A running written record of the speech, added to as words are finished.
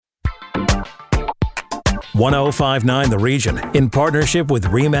1059 The Region, in partnership with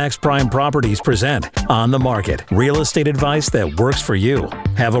RE/MAX Prime Properties, present On the Market, real estate advice that works for you.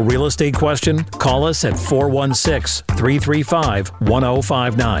 Have a real estate question? Call us at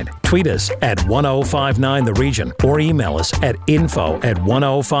 416-335-1059. Tweet us at 1059 The Region or email us at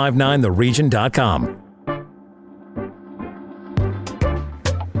info@1059theregion.com.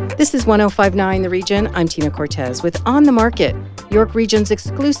 This is 1059 The Region. I'm Tina Cortez with On the Market, York Region's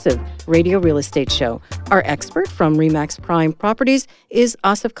exclusive radio real estate show. Our expert from RE/MAX Prime Properties is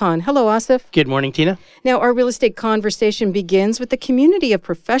Asif Khan. Hello, Asif. Good morning, Tina. Now, our real estate conversation begins with the community of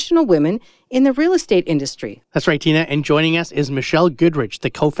professional women in the real estate industry. That's right, Tina. And joining us is Michelle Goodridge,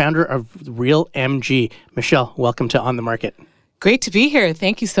 the co-founder of Real MG. Michelle, welcome to On the Market. Great to be here.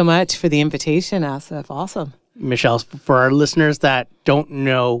 Thank you so much for the invitation, Asif. Awesome. Michelle, for our listeners that don't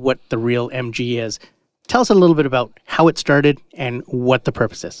know what the Real MG is, tell us a little bit about how it started and what the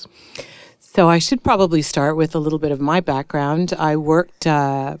purpose is. So I should probably start with a little bit of my background. I worked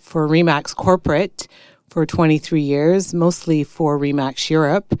for RE/MAX Corporate for 23 years, mostly for RE/MAX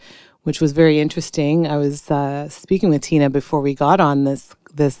Europe, which was very interesting. I was speaking with Tina before we got on this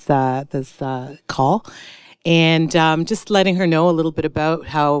call, and just letting her know a little bit about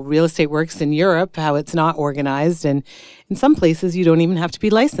how real estate works in Europe, how it's not organized, and in some places you don't even have to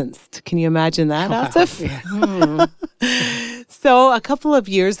be licensed. Can you imagine that, Asif? So a couple of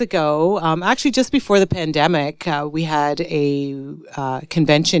years ago, actually just before the pandemic, we had a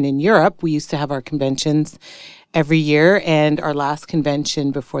convention in Europe. We used to have our conventions every year, and our last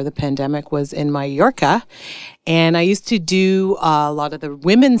convention before the pandemic was in Mallorca. And I used to do a lot of the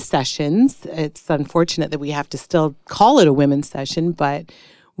women's sessions. It's unfortunate that we have to still call it a women's session, but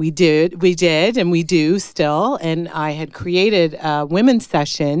we did, and we do still. And I had created a women's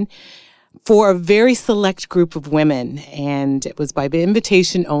session for a very select group of women, and it was by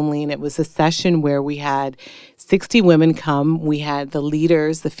invitation only, and it was a session where we had 60 women come. We had the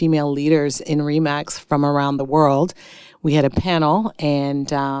leaders, the female leaders in RE/MAX from around the world. We had a panel,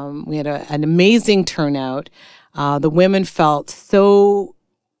 and we had an amazing turnout. The women felt so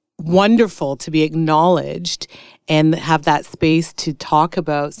wonderful to be acknowledged and have that space to talk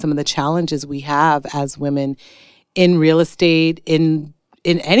about some of the challenges we have as women in real estate, in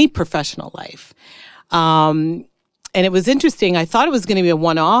any professional life. And it was interesting. I thought it was going to be a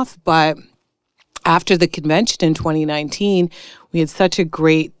one-off, but after the convention in 2019, we had such a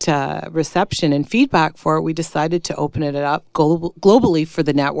great reception and feedback for it. We decided to open it up globally for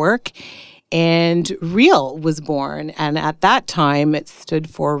the network, and Real was born. And at that time, it stood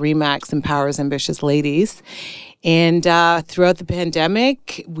for RE/MAX Empowers Ambitious Ladies. And throughout the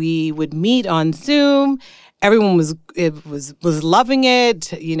pandemic, we would meet on Zoom. Everyone was loving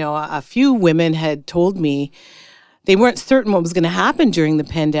it. You know, a few women had told me they weren't certain what was going to happen during the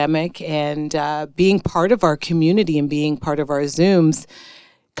pandemic, and being part of our community and being part of our Zooms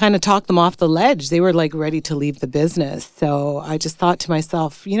kind of talked them off the ledge. They were like ready to leave the business. So I just thought to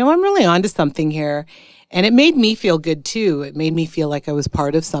myself, you know, I'm really onto something here. And it made me feel good too. It made me feel like I was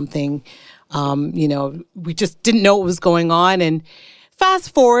part of something. You know, we just didn't know what was going on. And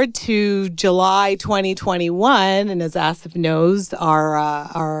fast forward to July 2021, and as Asif knows,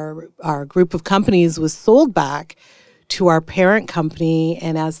 our group of companies was sold back to our parent company,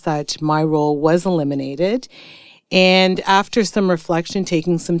 and as such, my role was eliminated. And after some reflection,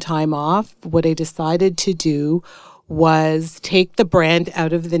 taking some time off, what I decided to do was take the brand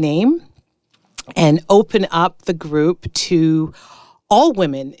out of the name and open up the group to all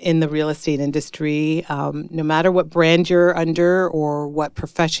women in the real estate industry, no matter what brand you're under or what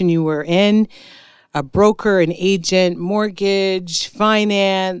profession you were in, a broker, an agent, mortgage,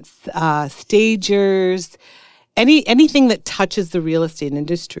 finance, stagers, anything that touches the real estate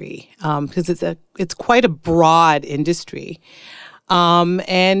industry, because it's quite a broad industry.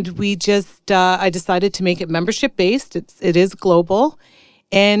 And we just, I decided to make it membership based. It is global.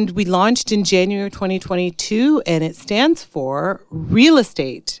 And we launched in January 2022, and it stands for Real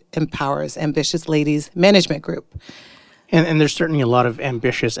Estate Empowers Ambitious Ladies Management Group. And there's certainly a lot of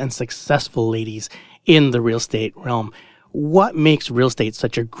ambitious and successful ladies in the real estate realm. What makes real estate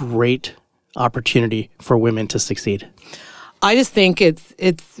such a great opportunity for women to succeed? I just think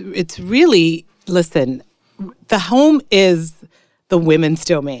it's really, listen, the home is the women's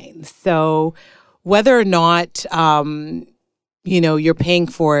domain. So whether or not you're paying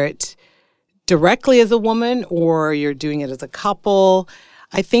for it directly as a woman or you're doing it as a couple,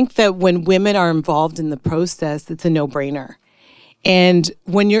 I think that when women are involved in the process, it's a no-brainer. And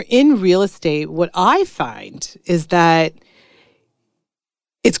when you're in real estate, what I find is that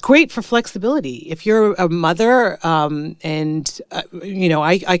it's great for flexibility. If you're a mother, I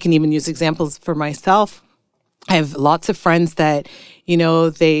can even use examples for myself. I have lots of friends that,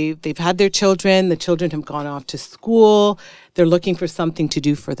 they've had their children. The children have gone off to school. They're looking for something to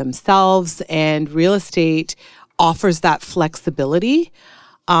do for themselves, and real estate offers that flexibility.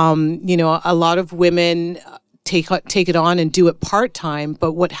 A lot of women take it on and do it part-time,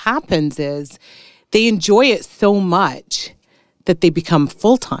 but what happens is they enjoy it so much that they become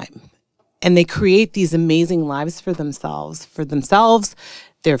full-time, and they create these amazing lives for themselves,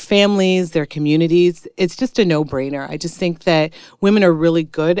 their families, their communities. It's just a no-brainer. I just think that women are really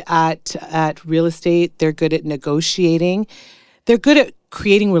good at real estate. They're good at negotiating. They're good at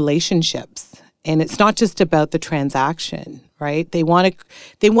creating relationships. And it's not just about the transaction, right? They want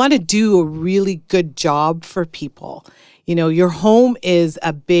to do a really good job for people. Your home is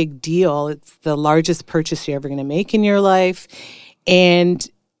a big deal. It's the largest purchase you're ever going to make in your life, and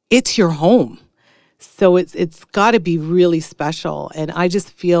it's your home. So it's got to be really special. And I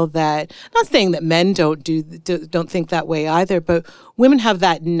just feel that, not saying that men don't think that way either, but women have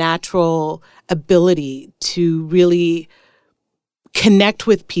that natural ability to really connect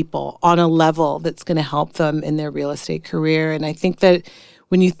with people on a level that's going to help them in their real estate career. And I think that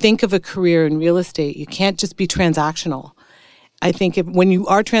when you think of a career in real estate, you can't just be transactional. I think when you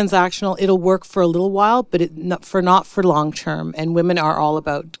are transactional, it'll work for a little while, but not for long term. And women are all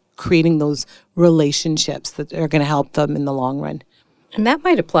about creating those relationships that are going to help them in the long run. And that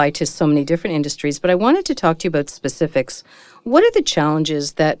might apply to so many different industries, but I wanted to talk to you about specifics. What are the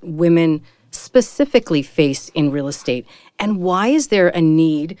challenges that women specifically face in real estate, and why is there a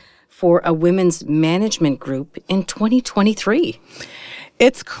need for a women's management group in 2023?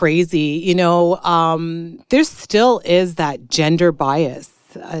 It's crazy. There still is that gender bias.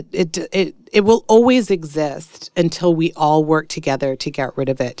 It will always exist until we all work together to get rid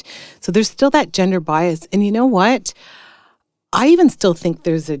of it. So there's still that gender bias. And you know what? I even still think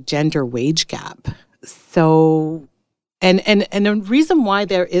there's a gender wage gap. So, and the reason why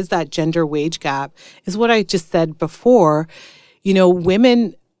there is that gender wage gap is what I just said before.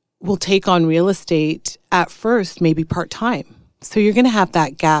 Women will take on real estate at first, maybe part-time. So you're going to have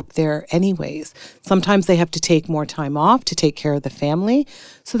that gap there anyways. Sometimes they have to take more time off to take care of the family.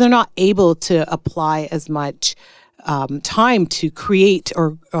 So they're not able to apply as much time to create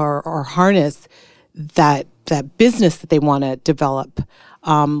or harness that business that they want to develop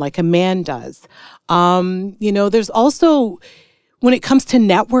like a man does. There's also, when it comes to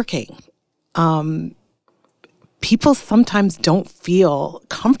networking, people sometimes don't feel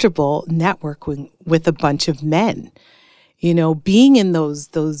comfortable networking with a bunch of men. Being in those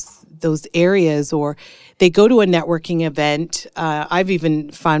areas, or they go to a networking event. I've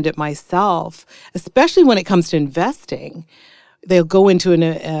even found it myself, especially when it comes to investing. They'll go into a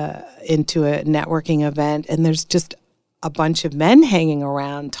networking event, and there's just a bunch of men hanging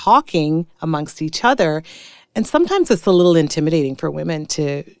around talking amongst each other, and sometimes it's a little intimidating for women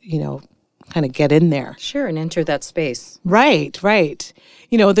to, kind of get in there. Sure, and enter that space. Right.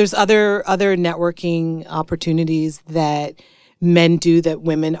 There's other networking opportunities that men do that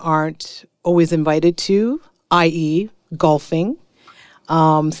women aren't always invited to, i.e. golfing,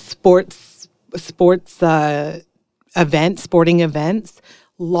 sports sporting events,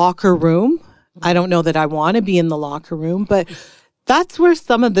 locker room. I don't know that I want to be in the locker room, but that's where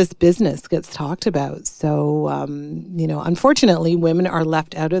some of this business gets talked about. So, unfortunately, women are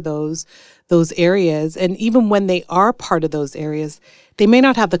left out of those areas. And even when they are part of those areas, they may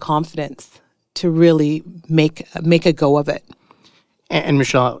not have the confidence to really make a go of it. And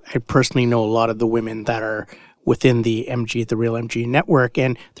Michelle, I personally know a lot of the women that are within the Real MG network,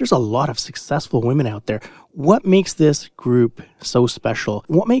 and there's a lot of successful women out there. What makes this group so special?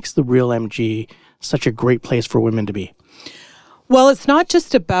 What makes the Real MG such a great place for women to be? Well, it's not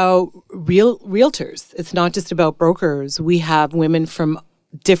just about realtors. It's not just about brokers. We have women from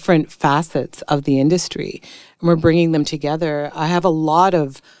different facets of the industry, and we're bringing them together. I have a lot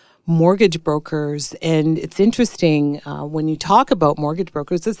of mortgage brokers, and it's interesting when you talk about mortgage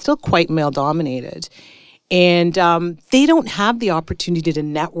brokers, it's still quite male-dominated. And they don't have the opportunity to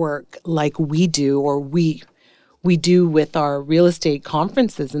network like we do, or we do with our real estate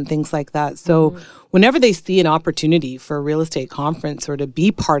conferences and things like that. So whenever they see an opportunity for a real estate conference or to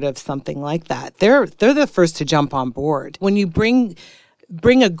be part of something like that, they're the first to jump on board. When you bring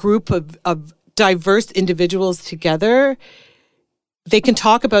a group of diverse individuals together, they can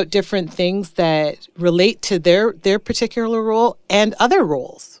talk about different things that relate to their particular role and other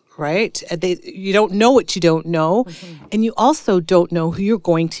roles. Right? You don't know what you don't know. Mm-hmm. And you also don't know who you're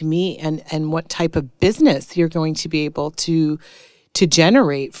going to meet and what type of business you're going to be able to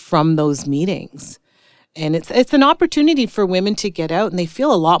generate from those meetings. And it's an opportunity for women to get out, and they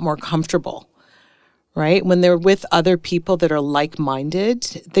feel a lot more comfortable, right? When they're with other people that are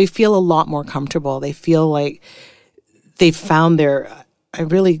like-minded, they feel a lot more comfortable. They feel like they've found I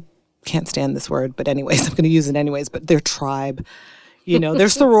really can't stand this word, but anyways, I'm going to use it anyways, but their tribe, their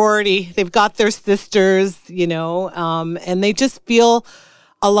sorority. They've got their sisters, and they just feel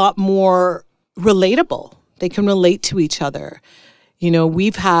a lot more relatable. They can relate to each other.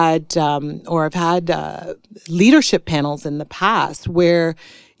 We've had, I've had leadership panels in the past where,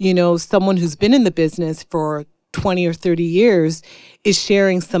 someone who's been in the business for 20 or 30 years is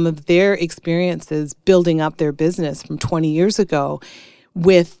sharing some of their experiences building up their business from 20 years ago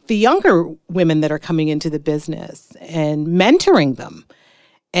with the younger women that are coming into the business and mentoring them.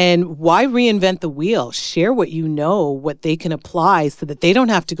 And why reinvent the wheel? Share what you know, what they can apply so that they don't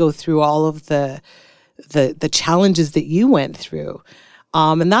have to go through all of the challenges that you went through.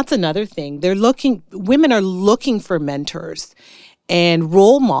 And that's another thing. Women are looking for mentors and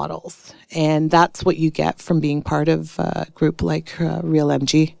role models. And that's what you get from being part of a group like Real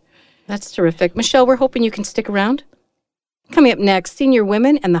MG. That's terrific. Michelle, we're hoping you can stick around. Coming up next, senior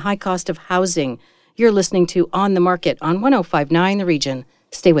women and the high cost of housing. You're listening to On the Market on 105.9 The Region.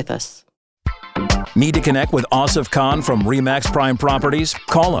 Stay with us. Need to connect with Asif Khan from RE/MAX Prime Properties?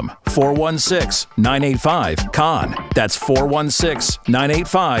 Call him 416-985-KHAN. That's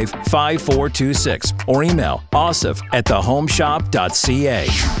 416-985-5426. Or email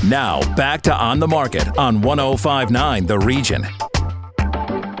asif@thehomeshop.ca. Now, back to On the Market on 105.9 The Region.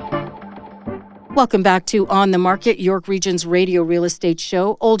 Welcome back to On the Market, York Region's radio real estate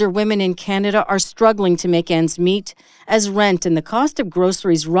show. Older women in Canada are struggling to make ends meet. As rent and the cost of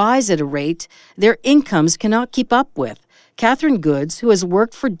groceries rise at a rate their incomes cannot keep up with. Catherine Goods, who has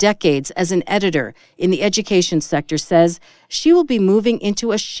worked for decades as an editor in the education sector, says she will be moving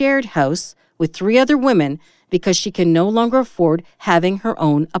into a shared house with 3 other women because she can no longer afford having her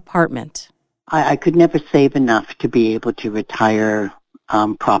own apartment. I could never save enough to be able to retire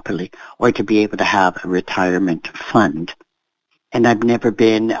properly or to be able to have a retirement fund. And I've never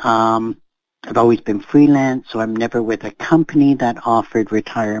been, I've always been freelance, so I'm never with a company that offered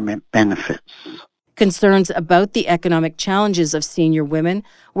retirement benefits. Concerns about the economic challenges of senior women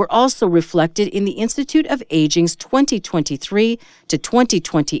were also reflected in the Institute of Aging's 2023 to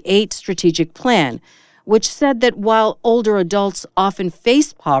 2028 strategic plan, which said that while older adults often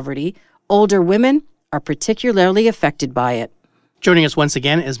face poverty, older women are particularly affected by it. Joining us once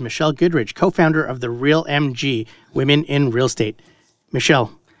again is Michelle Goodridge, co-founder of the Real MG, Women in Real Estate.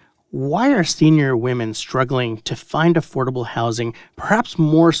 Michelle, why are senior women struggling to find affordable housing, perhaps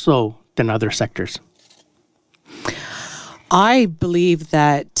more so than other sectors? I believe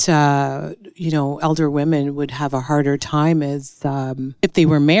that, elder women would have a harder time as if they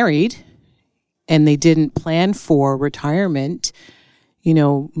were married and they didn't plan for retirement.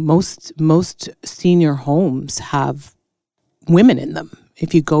 Most senior homes have women in them.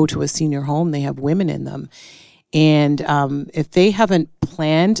 If you go to a senior home, they have women in them. And if they haven't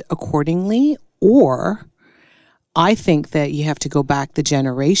planned accordingly, or I think that you have to go back the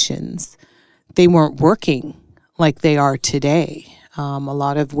generations, they weren't working like they are today. A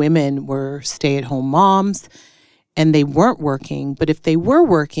lot of women were stay-at-home moms and they weren't working. But if they were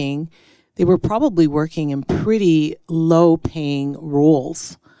working, they were probably working in pretty low-paying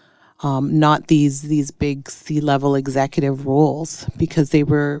roles. Not these big C-level executive roles, because they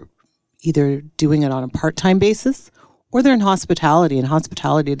were either doing it on a part-time basis or they're in hospitality, and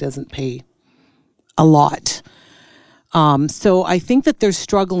hospitality doesn't pay a lot. So I think that they're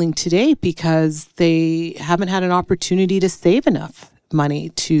struggling today because they haven't had an opportunity to save enough money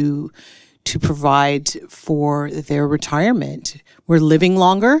to provide for their retirement. We're living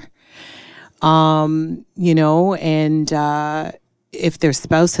longer, and if their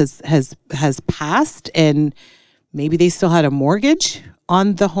spouse has passed and maybe they still had a mortgage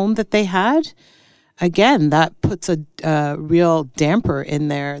on the home that they had, again, that puts a real damper in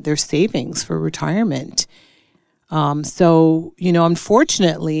their savings for retirement.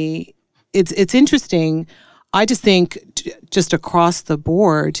 Unfortunately, it's interesting. I just think just across the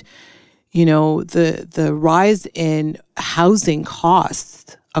board, the rise in housing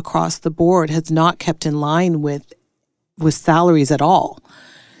costs across the board has not kept in line with salaries at all.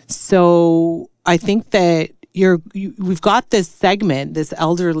 So I think that we've got this segment, this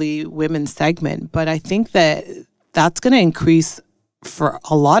elderly women segment, but I think that that's going to increase for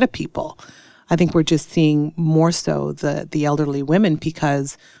a lot of people. I think we're just seeing more so the elderly women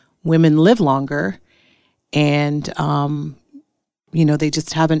because women live longer and, they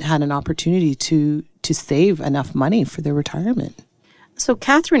just haven't had an opportunity to save enough money for their retirement. So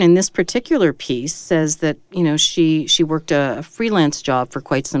Catherine, in this particular piece, says that, she worked a freelance job for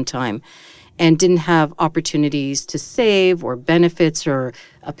quite some time. and didn't have opportunities to save or benefits or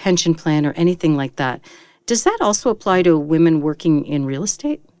a pension plan or anything like that. Does that also apply to women working in real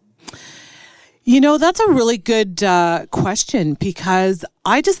estate? That's a really good question, because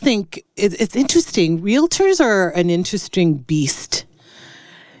I just think it's interesting. Realtors are an interesting beast.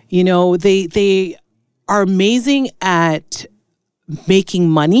 They are amazing at making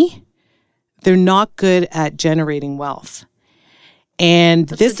money. They're not good at generating wealth. And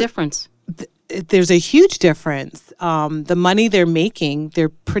What's the difference? There's a huge difference. The money they're making, they're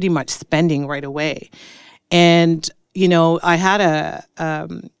pretty much spending right away. And, I had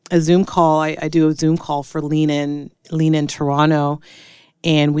a Zoom call. I do a Zoom call for Lean in Toronto.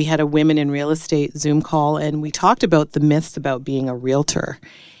 And we had a women in real estate Zoom call. And we talked about the myths about being a realtor,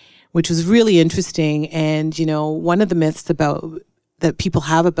 which was really interesting. And, one of the myths that people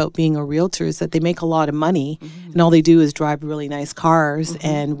have about being a realtor is that they make a lot of money, and all they do is drive really nice cars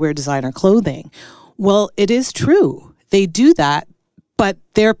and wear designer clothing. Well, it is true. They do that, but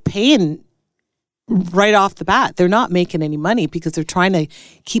they're paying right off the bat. They're not making any money because they're trying to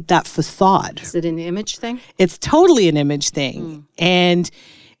keep that facade. Is it an image thing? It's totally an image thing. And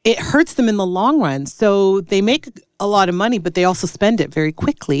it hurts them in the long run. So they make a lot of money, but they also spend it very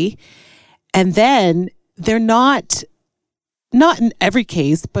quickly. And then they're not in every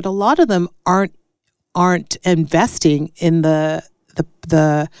case, but a lot of them aren't investing in the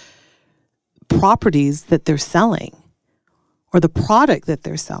properties that they're selling or the product that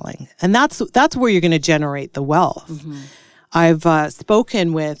they're selling. And that's where you're going to generate the wealth. I've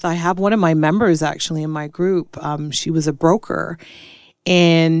spoken with, I have one of my members actually in my group. She was a broker,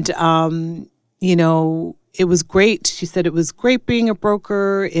 and, it was great. She said it was great being a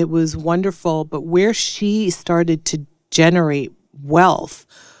broker. It was wonderful. But where she started to generate wealth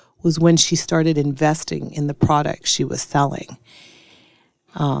was when she started investing in the product she was selling.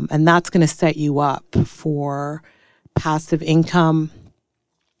 And that's going to set you up for passive income.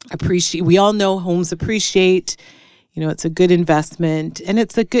 We all know homes appreciate. It's a good investment, and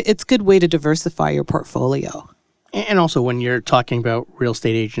it's a good way to diversify your portfolio. And also, when you're talking about real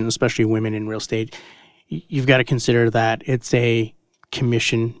estate agents, especially women in real estate, you've got to consider that it's a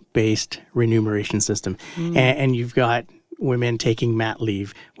commission-based remuneration system. And you've got women taking mat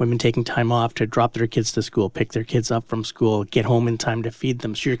leave, women taking time off to drop their kids to school, pick their kids up from school, get home in time to feed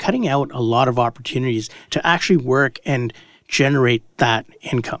them. So you're cutting out a lot of opportunities to actually work and generate that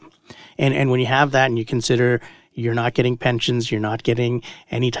income. And when you have that and you consider you're not getting pensions, you're not getting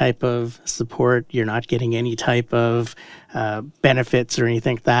any type of support, you're not getting any type of benefits or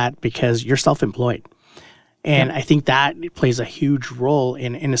anything like that because you're self-employed. And I think that plays a huge role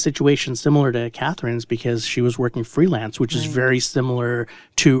in a situation similar to Catherine's, because she was working freelance, which is very similar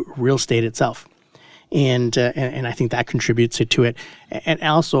to real estate itself. And I think that contributes to it. And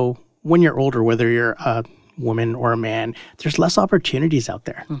also, when you're older, whether you're a woman or a man, there's less opportunities out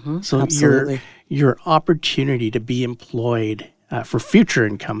there. So your opportunity to be employed for future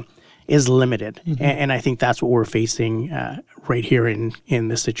income is limited. And I think that's what we're facing right here in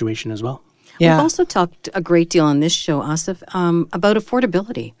this situation as well. Yeah. We've also talked a great deal on this show, Asif, about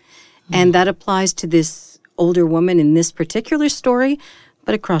affordability. And that applies to this older woman in this particular story,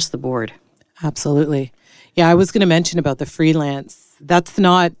 but across the board. Absolutely. Yeah, I was going to mention about the freelance. That's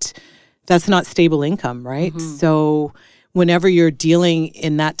not stable income, right? So whenever you're dealing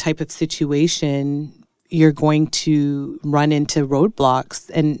in that type of situation, you're going to run into roadblocks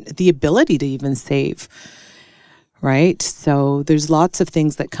and the ability to even save. Right. So there's lots of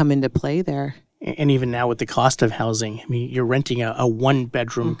things that come into play there. And even now with the cost of housing, I mean, you're renting a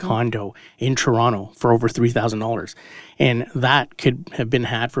one-bedroom condo in Toronto for over $3,000. And that could have been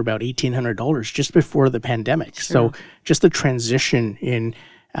had for about $1,800 just before the pandemic. So just the transition in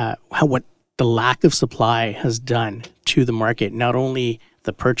what the lack of supply has done to the market, not only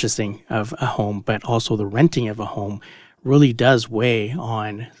the purchasing of a home, but also the renting of a home, really does weigh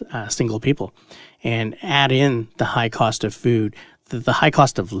on single people. And add in the high cost of food, the high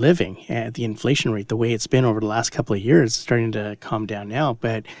cost of living, the inflation rate, the way it's been over the last couple of years, starting to calm down now.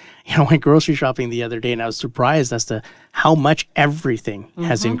 But I went grocery shopping the other day, and I was surprised as to how much everything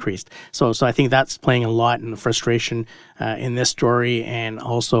has increased. So I think that's playing a lot in the frustration in this story, and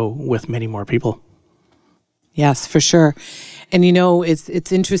also with many more people. Yes, for sure. And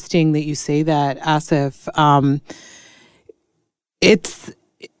it's interesting that you say that, Asif.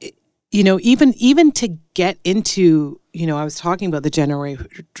 Even to get into, I was talking about the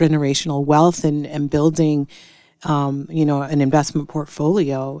generational wealth and building, an investment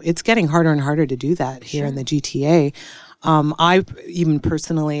portfolio. It's getting harder and harder to do that here in the GTA.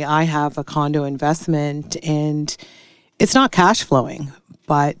 I have a condo investment, and it's not cash flowing,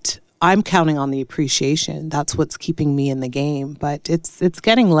 but I'm counting on the appreciation. That's what's keeping me in the game. But it's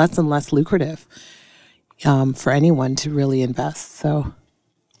getting less and less lucrative for anyone to really invest. So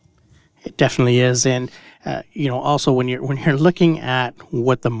it definitely is. And also when you're looking at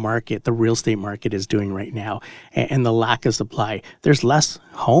what the real estate market is doing right now, and the lack of supply, there's less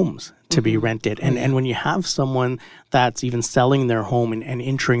homes to be rented. And when you have someone that's even selling their home and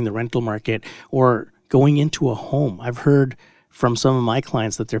entering the rental market or going into a home, I've heard from some of my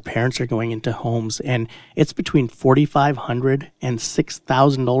clients that their parents are going into homes, and it's between $4,500 and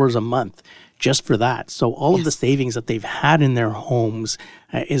 $6,000 a month just for that. So all of the savings that they've had in their homes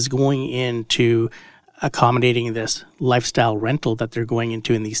is going into accommodating this lifestyle rental that they're going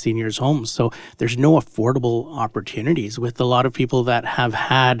into in these seniors' homes. So there's no affordable opportunities with a lot of people that have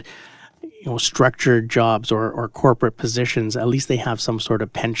had structured jobs or corporate positions. At least they have some sort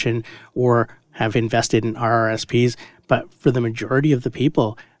of pension or have invested in RRSPs. But for the majority of the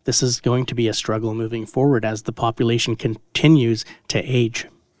people, this is going to be a struggle moving forward as the population continues to age.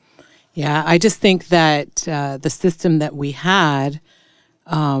 Yeah, I just think that the system that we had,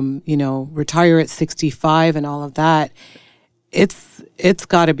 retire at 65 and all of that, it's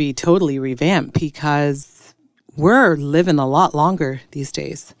got to be totally revamped because we're living a lot longer these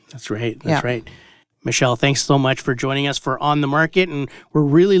days. That's right. That's right. Michelle, thanks so much for joining us for On the Market, and we're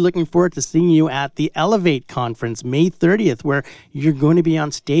really looking forward to seeing you at the Elevate Conference May 30th, where you're going to be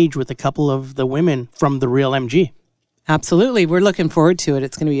on stage with a couple of the women from the Real MG. Absolutely. We're looking forward to it.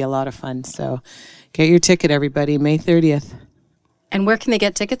 It's going to be a lot of fun. So get your ticket, everybody, May 30th. And where can they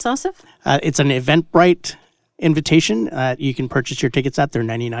get tickets, Asif? It's an Eventbrite invitation. You can purchase your tickets at they're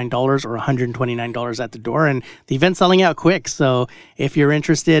 $99 or $129 at the door, and the event's selling out quick. So if you're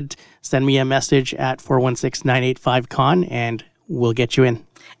interested, send me a message at 416-985-CON and we'll get you in.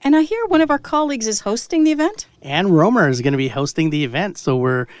 And I hear one of our colleagues is hosting the event. Ann Romer is going to be hosting the event, so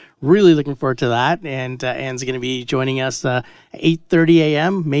we're really looking forward to that. And Ann's going to be joining us 8:30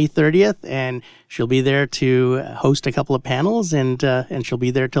 a.m. May 30th, and she'll be there to host a couple of panels, and she'll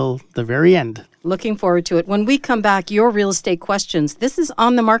be there till the very end. Looking forward to it. When we come back, your real estate questions. This is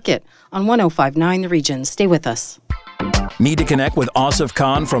On the Market on 105.9 The Region. Stay with us. Need to connect with Asif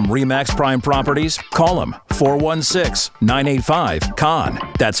Khan from RE/MAX Prime Properties? Call him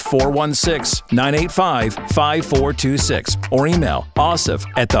 416-985-KHAN. That's 416-985-5426. Or email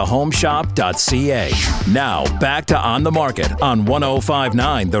asif@thehomeshop.ca. Now back to On the Market on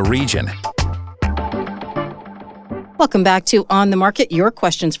 105.9 The Region. Welcome back to On the Market. Your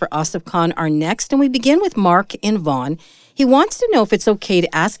questions for Asif Khan are next, and we begin with Mark in Vaughan. He wants to know if it's okay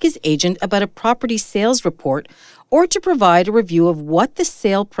to ask his agent about a property sales report or to provide a review of what the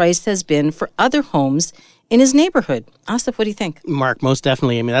sale price has been for other homes in his neighborhood. Asif, what do you think? Mark, most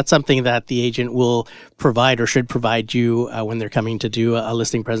definitely. I mean, that's something that the agent will provide or should provide you when they're coming to do a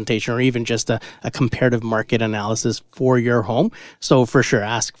listing presentation or even just a comparative market analysis for your home. So for sure,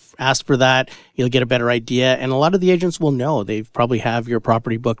 ask for that. You'll get a better idea. And a lot of the agents will know. They probably have your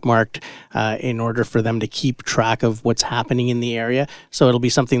property bookmarked in order for them to keep track of what's happening in the area. So it'll be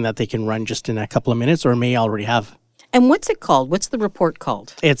something that they can run just in a couple of minutes or may already have. And what's it called? What's the report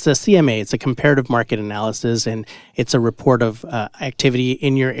called? It's a CMA. It's a comparative market analysis, and it's a report of activity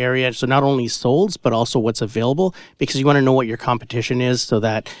in your area. So not only solds, but also what's available, because you want to know what your competition is so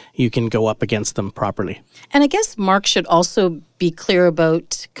that you can go up against them properly. And I guess Mark should also be clear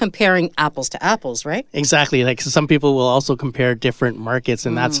about comparing apples to apples, right? Exactly. Like some people will also compare different markets,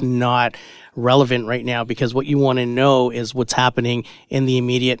 and that's not relevant right now, because what you want to know is what's happening in the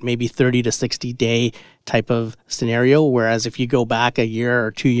immediate, maybe 30 to 60 day type of scenario. Whereas if you go back a year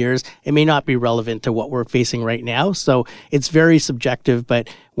or 2 years, it may not be relevant to what we're facing right now. So it's very subjective, but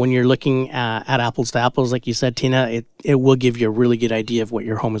when you're looking at apples to apples, like you said, Tina, it will give you a really good idea of what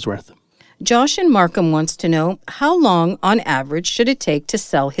your home is worth. Josh in Markham wants to know, how long on average should it take to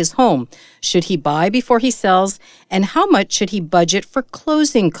sell his home? Should he buy before he sells? And how much should he budget for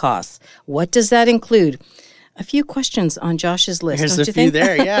closing costs? What does that include? A few questions on Josh's list, There's don't you a few think?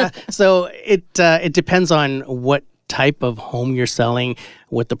 there, yeah. So it depends on what type of home you're selling,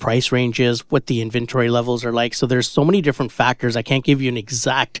 what the price range is, what the inventory levels are like. So there's so many different factors. I can't give you an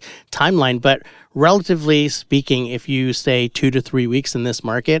exact timeline, but relatively speaking, if you say 2 to 3 weeks in this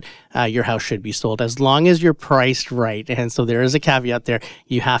market, your house should be sold as long as you're priced right. And so there is a caveat there.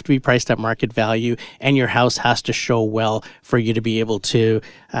 You have to be priced at market value, and your house has to show well for you to be able to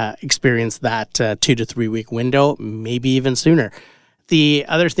experience that 2 to 3 week window, maybe even sooner. The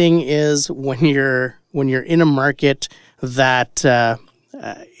other thing is when you're in a market that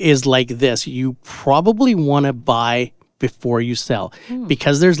is like this, you probably want to buy before you sell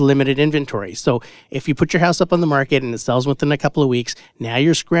because there's limited inventory. So if you put your house up on the market and it sells within a couple of weeks, now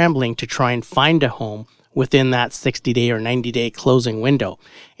you're scrambling to try and find a home within that 60-day or 90-day closing window.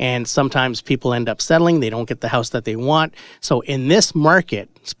 And sometimes people end up settling. They don't get the house that they want. So in this market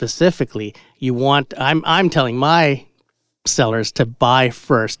specifically, I'm telling my sellers to buy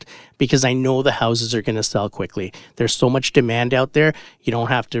first because I know the houses are going to sell quickly. There's so much demand out there. You don't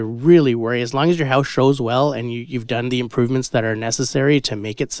have to really worry. As long as your house shows well and you've done the improvements that are necessary to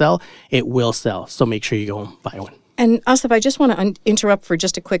make it sell, it will sell. So make sure you go and buy one. And Asif, I just want to interrupt for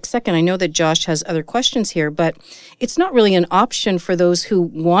just a quick second. I know that Josh has other questions here, but it's not really an option for those who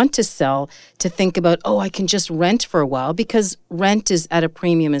want to sell to think about, I can just rent for a while, because rent is at a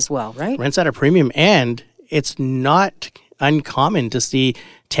premium as well, right? Rent's at a premium, and it's not uncommon to see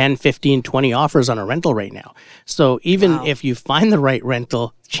 10, 15, 20 offers on a rental right now. So even if you find the right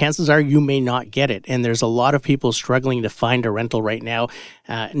rental, chances are you may not get it. And there's a lot of people struggling to find a rental right now,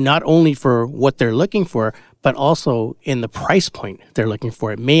 not only for what they're looking for, but also in the price point they're looking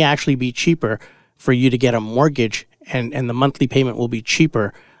for. It may actually be cheaper for you to get a mortgage, and the monthly payment will be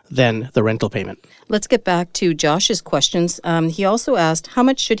cheaper than the rental payment. Let's get back to Josh's questions. He also asked, how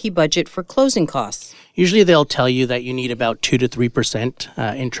much should he budget for closing costs? Usually they'll tell you that you need about 2 to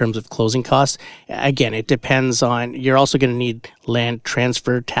 3% in terms of closing costs. Again, it depends on, you're also going to need land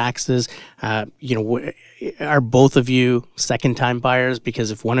transfer taxes. Are both of you second-time buyers?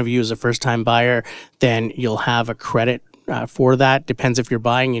 Because if one of you is a first-time buyer, then you'll have a credit for that. Depends if you're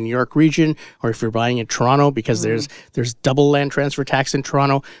buying in York Region or if you're buying in Toronto, because there's double land transfer tax in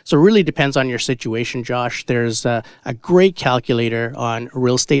Toronto. So it really depends on your situation, Josh. There's a great calculator on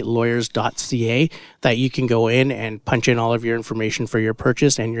realestatelawyers.ca that you can go in and punch in all of your information for your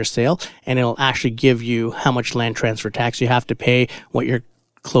purchase and your sale, and it'll actually give you how much land transfer tax you have to pay, what your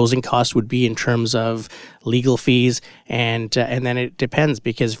closing costs would be in terms of legal fees, and then it depends,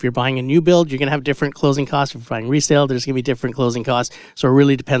 because if you're buying a new build, you're going to have different closing costs. If you're buying resale, there's going to be different closing costs. So it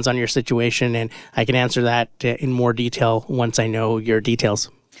really depends on your situation, and I can answer that in more detail once I know your details.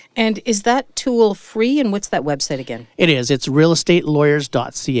 And is that tool free, and what's that website again? It is. It's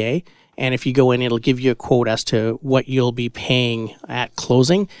realestatelawyers.ca. And if you go in, it'll give you a quote as to what you'll be paying at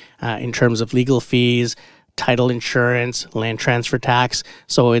closing in terms of legal fees, title insurance, land transfer tax.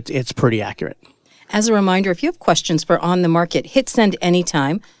 So it's pretty accurate. As a reminder, if you have questions for On the Market, hit send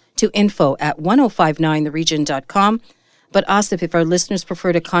anytime to info@1059theregion.com. But Asif, if our listeners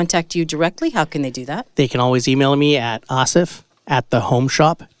prefer to contact you directly, how can they do that? They can always email me at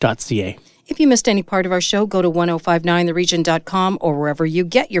asif@thehomeshop.ca. If you missed any part of our show, go to 1059theregion.com or wherever you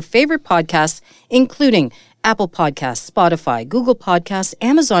get your favorite podcasts, including Apple Podcasts, Spotify, Google Podcasts,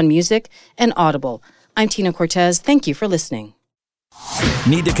 Amazon Music, and Audible. I'm Tina Cortez. Thank you for listening.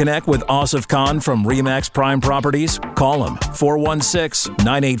 Need to connect with Asif Khan from RE/MAX Prime Properties? Call him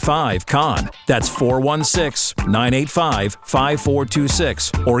 416-985-KHAN. That's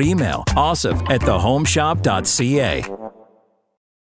 416-985-5426. Or email asif@thehomeshop.ca.